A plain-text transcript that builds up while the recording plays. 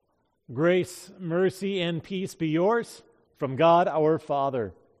Grace, mercy, and peace be yours from God our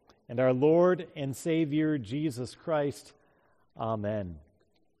Father and our Lord and Savior Jesus Christ. Amen.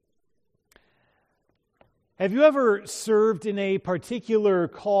 Have you ever served in a particular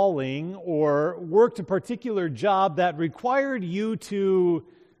calling or worked a particular job that required you to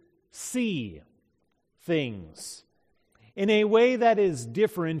see things in a way that is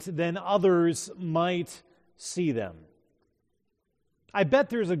different than others might see them? I bet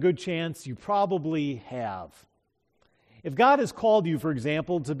there's a good chance you probably have. If God has called you, for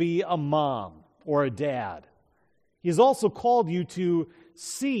example, to be a mom or a dad, He has also called you to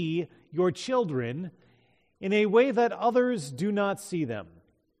see your children in a way that others do not see them,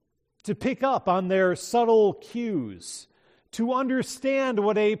 to pick up on their subtle cues, to understand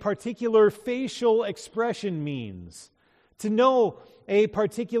what a particular facial expression means, to know a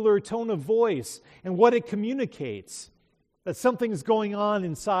particular tone of voice and what it communicates, that something's going on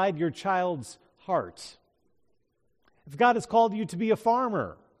inside your child's heart. If God has called you to be a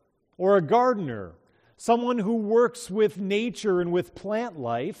farmer or a gardener, someone who works with nature and with plant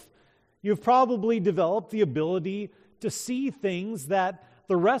life, you've probably developed the ability to see things that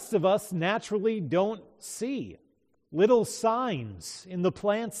the rest of us naturally don't see. Little signs in the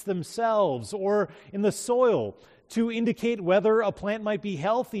plants themselves or in the soil to indicate whether a plant might be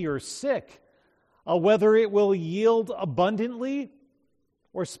healthy or sick, whether it will yield abundantly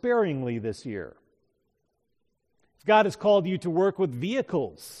or sparingly this year. If God has called you to work with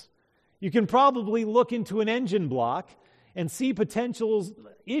vehicles, you can probably look into an engine block and see potential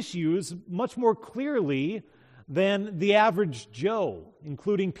issues much more clearly than the average Joe,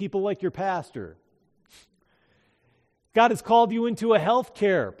 including people like your pastor. God has called you into a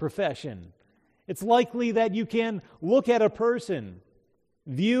healthcare profession. It's likely that you can look at a person,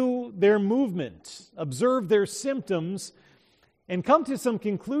 view their movement, observe their symptoms, and come to some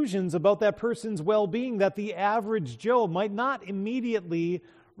conclusions about that person's well-being that the average Joe might not immediately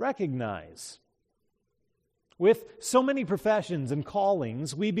recognize. With so many professions and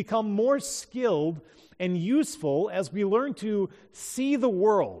callings, we become more skilled and useful as we learn to see the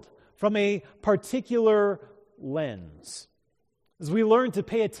world from a particular lens, as we learn to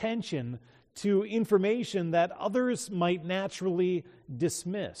pay attention to information that others might naturally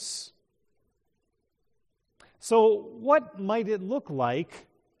dismiss. So, what might it look like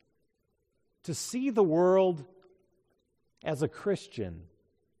to see the world as a Christian,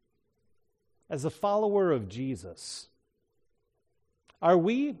 as a follower of Jesus? Are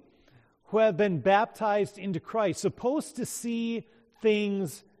we, who have been baptized into Christ, supposed to see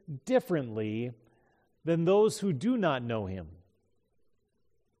things differently than those who do not know Him?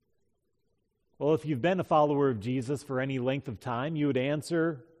 Well, if you've been a follower of Jesus for any length of time, you would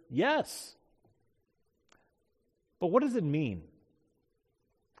answer yes. But what does it mean?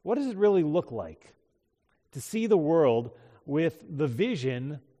 What does it really look like to see the world with the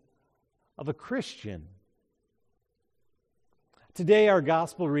vision of a Christian? Today, our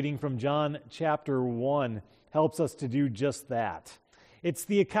gospel reading from John chapter 1 helps us to do just that. It's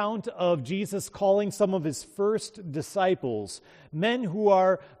the account of Jesus calling some of His first disciples, men who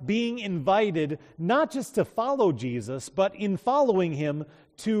are being invited not just to follow Jesus, but in following Him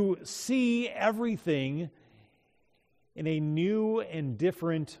to see everything in a new and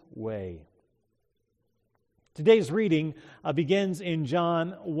different way. Today's reading begins in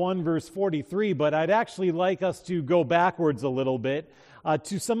John 1, verse 43, but I'd actually like us to go backwards a little bit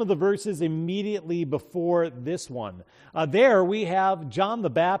to some of the verses immediately before this one. There we have John the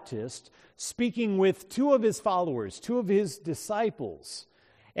Baptist speaking with two of his followers, two of his disciples.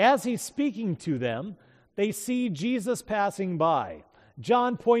 As he's speaking to them, they see Jesus passing by.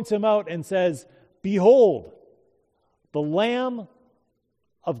 John points him out and says, "Behold, the Lamb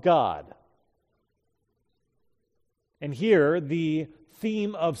of God." And here, the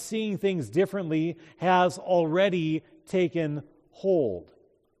theme of seeing things differently has already taken hold.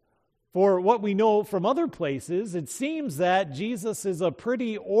 For what we know from other places, it seems that Jesus is a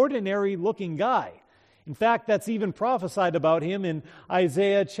pretty ordinary-looking guy. In fact, that's even prophesied about Him in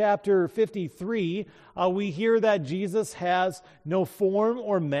Isaiah chapter 53. We hear that Jesus has no form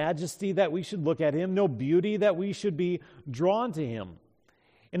or majesty that we should look at Him, no beauty that we should be drawn to Him.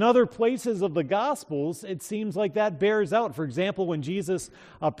 In other places of the Gospels, it seems like that bears out. For example, when Jesus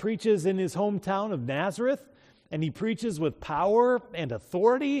preaches in His hometown of Nazareth, and He preaches with power and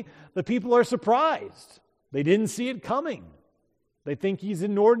authority, the people are surprised. They didn't see it coming. They think He's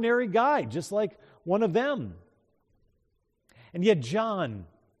an ordinary guy, just like one of them. And yet John,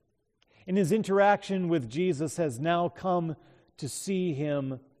 in his interaction with Jesus, has now come to see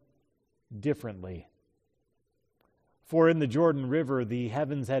Him differently. For in the Jordan River the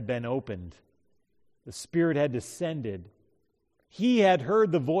heavens had been opened, the Spirit had descended. He had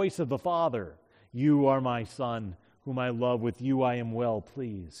heard the voice of the Father, "You are my Son, whom I love. With you I am well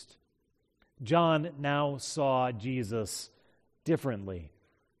pleased." John now saw Jesus differently.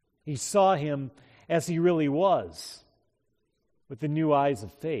 He saw him as he really was, with the new eyes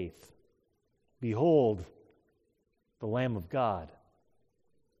of faith. Behold, the Lamb of God.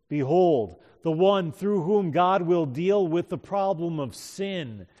 Behold, the one through whom God will deal with the problem of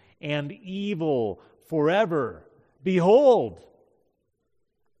sin and evil forever. Behold!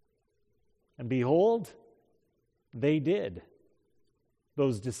 And behold, they did,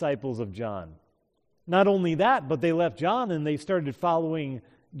 those disciples of John. Not only that, but they left John and they started following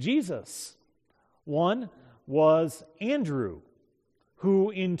Jesus. One was Andrew, who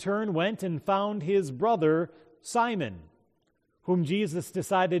in turn went and found his brother Simon, whom Jesus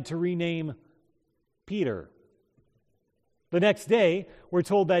decided to rename Peter. The next day, we're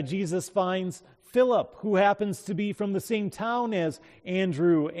told that Jesus finds Philip, who happens to be from the same town as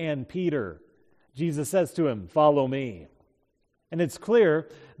Andrew and Peter. Jesus says to him, "Follow me." And it's clear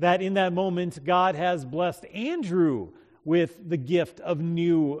that in that moment, God has blessed Andrew with the gift of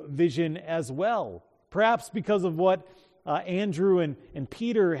new vision as well, perhaps because of what Andrew and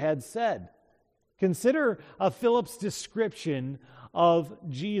Peter had said. Consider Philip's description of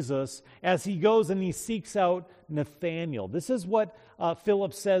Jesus as he goes and he seeks out Nathanael. This is what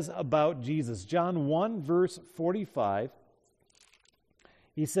Philip says about Jesus. John 1, verse 45.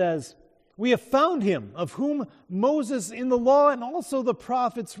 He says, "We have found him, of whom Moses in the law and also the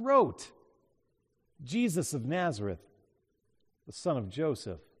prophets wrote, Jesus of Nazareth, the son of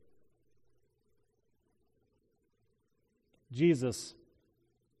Joseph." Jesus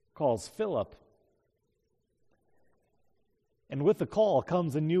calls Philip. And with the call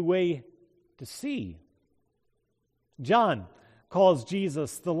comes a new way to see. John calls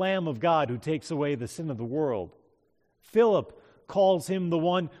Jesus the Lamb of God who takes away the sin of the world. Philip calls him the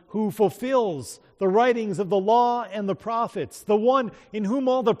one who fulfills the writings of the law and the prophets, the one in whom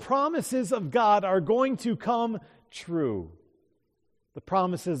all the promises of God are going to come true. The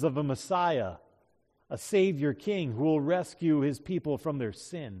promises of a Messiah, a Savior King who will rescue his people from their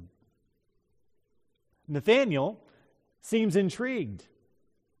sin. Nathanael seems intrigued,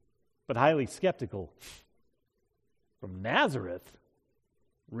 but highly skeptical. From Nazareth?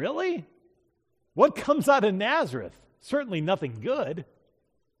 Really? What comes out of Nazareth? Certainly nothing good.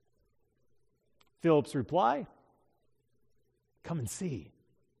 Philip's reply, "Come and see."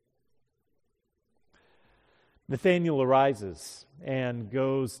 Nathanael arises and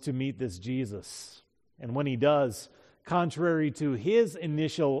goes to meet this Jesus. And when he does, contrary to his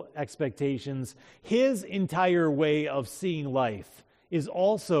initial expectations, his entire way of seeing life is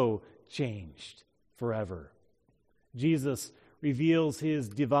also changed forever. Jesus reveals his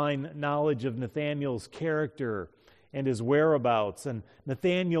divine knowledge of Nathanael's character and his whereabouts, and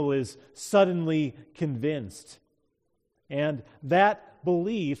Nathanael is suddenly convinced. And that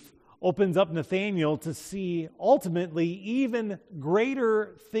belief opens up Nathanael to see ultimately even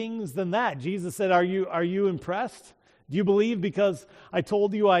greater things than that. Jesus said, Are you impressed? Do you believe because I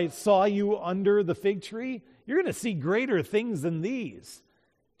told you I saw you under the fig tree? You're going to see greater things than these.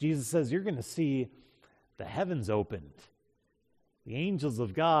 Jesus says you're going to see the heavens opened, the angels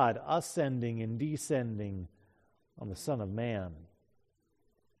of God ascending and descending on the Son of Man.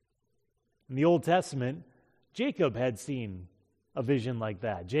 In the Old Testament, Jacob had seen a vision like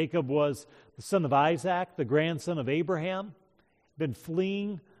that. Jacob was the son of Isaac, the grandson of Abraham, been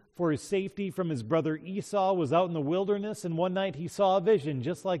fleeing for his safety from his brother Esau, was out in the wilderness, and one night he saw a vision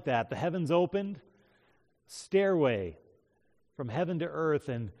just like that. The heavens opened, stairway from heaven to earth,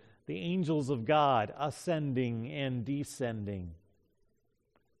 and the angels of God ascending and descending.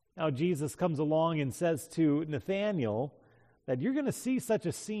 Now Jesus comes along and says to Nathanael that you're going to see such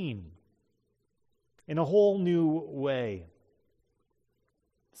a scene in a whole new way.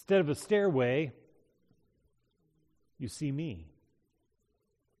 Instead of a stairway, you see me.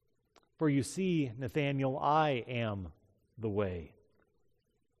 For you see, Nathanael, I am the way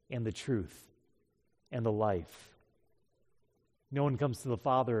and the truth and the life. No one comes to the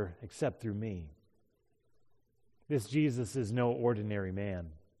Father except through me. This Jesus is no ordinary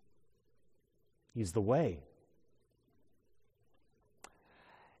man. He's the way.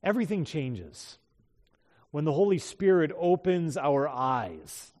 Everything changes when the Holy Spirit opens our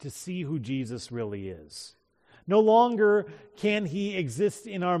eyes to see who Jesus really is. No longer can he exist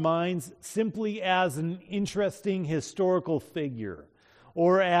in our minds simply as an interesting historical figure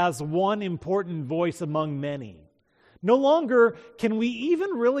or as one important voice among many. No longer can we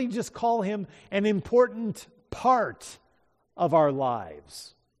even really just call him an important part of our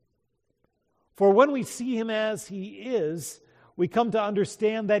lives. For when we see him as he is, we come to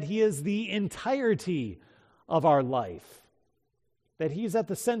understand that he is the entirety of our life, that he's at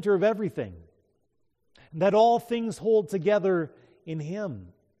the center of everything, and that all things hold together in him.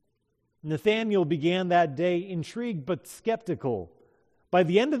 Nathanael began that day intrigued but skeptical. By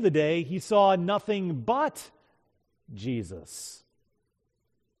the end of the day, he saw nothing but Jesus.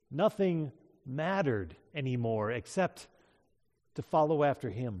 Nothing mattered anymore except to follow after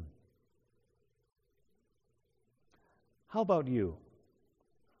him. How about you?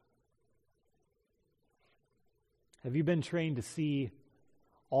 Have you been trained to see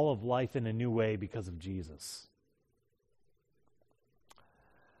all of life in a new way because of Jesus?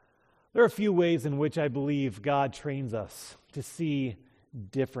 There are a few ways in which I believe God trains us to see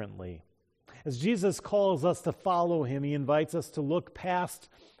differently. As Jesus calls us to follow him, he invites us to look past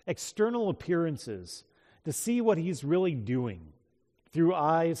external appearances, to see what he's really doing through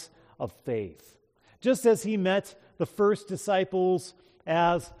eyes of faith. Just as he met the first disciples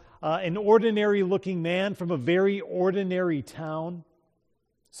as an ordinary-looking man from a very ordinary town,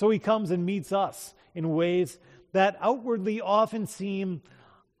 so he comes and meets us in ways that outwardly often seem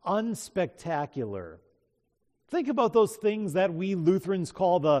unspectacular. Think about those things that we Lutherans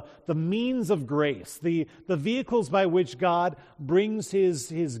call the means of grace, the vehicles by which God brings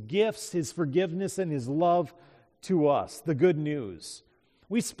his gifts, his forgiveness, and his love to us, the good news.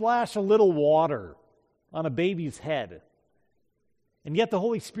 We splash a little water on a baby's head, and yet the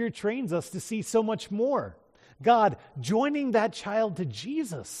Holy Spirit trains us to see so much more. God joining that child to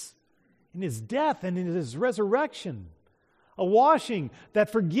Jesus in his death and in his resurrection. A washing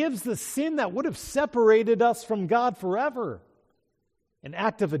that forgives the sin that would have separated us from God forever. An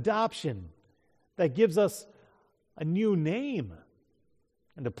act of adoption that gives us a new name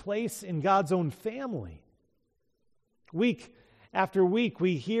and a place in God's own family. Week after week,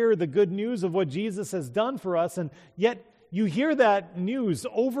 we hear the good news of what Jesus has done for us, and yet you hear that news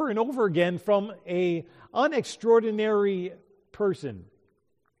over and over again from an unextraordinary person.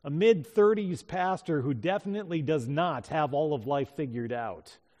 A mid-30s pastor who definitely does not have all of life figured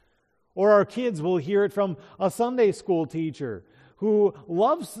out. Or our kids will hear it from a Sunday school teacher who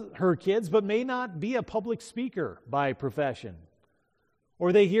loves her kids but may not be a public speaker by profession.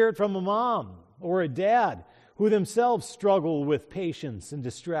 Or they hear it from a mom or a dad who themselves struggle with patience and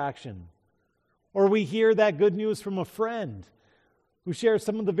distraction. Or we hear that good news from a friend who shares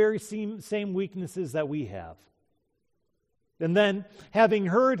some of the very same weaknesses that we have. And then, having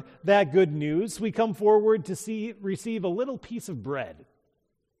heard that good news, we come forward to receive a little piece of bread,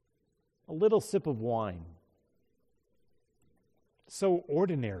 a little sip of wine. So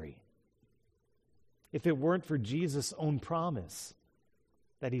ordinary. If it weren't for Jesus' own promise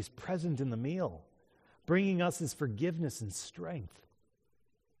that he's present in the meal, bringing us his forgiveness and strength.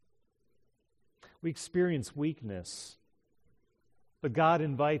 We experience weakness, but God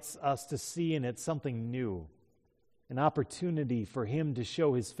invites us to see in it something new. An opportunity for him to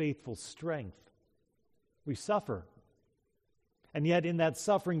show his faithful strength. We suffer. And yet in that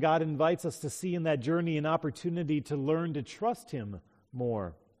suffering, God invites us to see in that journey an opportunity to learn to trust him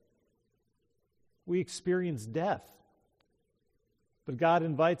more. We experience death. But God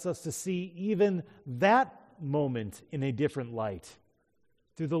invites us to see even that moment in a different light,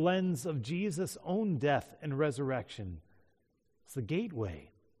 through the lens of Jesus' own death and resurrection. It's the gateway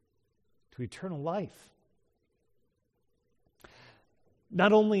to eternal life.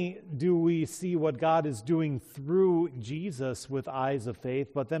 Not only do we see what God is doing through Jesus with eyes of faith,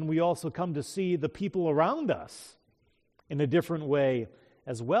 but then we also come to see the people around us in a different way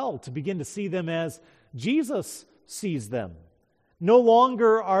as well, to begin to see them as Jesus sees them. No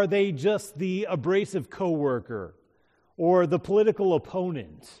longer are they just the abrasive coworker or the political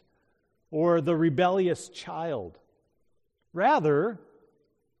opponent or the rebellious child. Rather,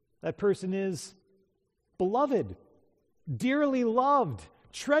 that person is beloved, dearly loved,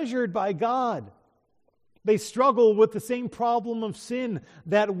 treasured by God. They struggle with the same problem of sin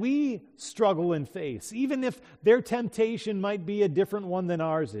that we struggle and face, even if their temptation might be a different one than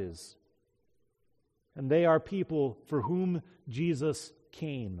ours is. And they are people for whom Jesus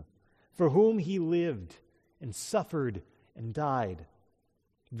came, for whom he lived and suffered and died.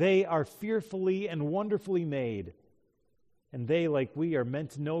 They are fearfully and wonderfully made, and they, like we, are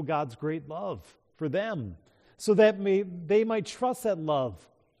meant to know God's great love for them, so that they might trust that love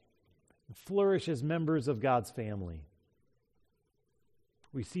and flourish as members of God's family.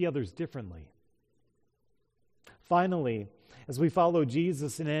 We see others differently. Finally, as we follow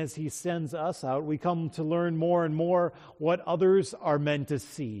Jesus and as he sends us out, we come to learn more and more what others are meant to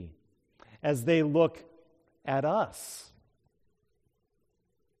see as they look at us.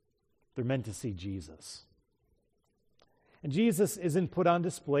 They're meant to see Jesus. And Jesus isn't put on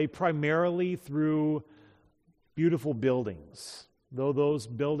display primarily through beautiful buildings, though those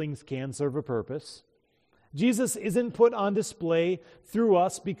buildings can serve a purpose. Jesus isn't put on display through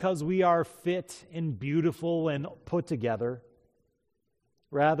us because we are fit and beautiful and put together.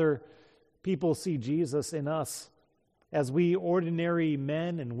 Rather, people see Jesus in us as we ordinary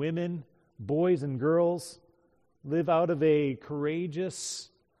men and women, boys and girls, live out of a courageous,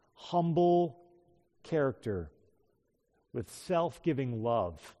 humble character with self-giving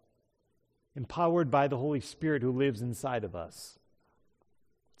love, empowered by the Holy Spirit who lives inside of us.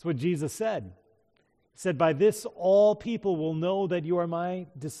 That's what Jesus said. He said, "By this all people will know that you are my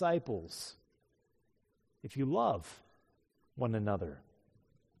disciples, if you love one another."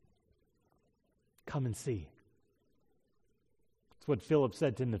 Come and see. That's what Philip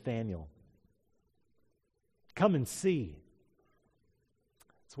said to Nathanael. Come and see.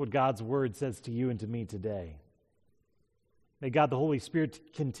 That's what God's word says to you and to me today. May God the Holy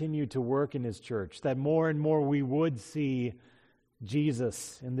Spirit continue to work in His church, that more and more we would see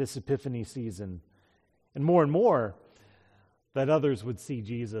Jesus in this Epiphany season, and more that others would see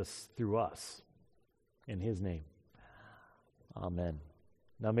Jesus through us. In His name, amen.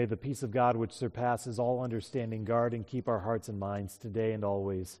 Now may the peace of God, which surpasses all understanding, guard and keep our hearts and minds today and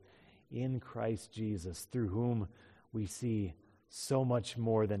always in Christ Jesus, through whom we see so much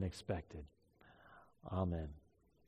more than expected. Amen.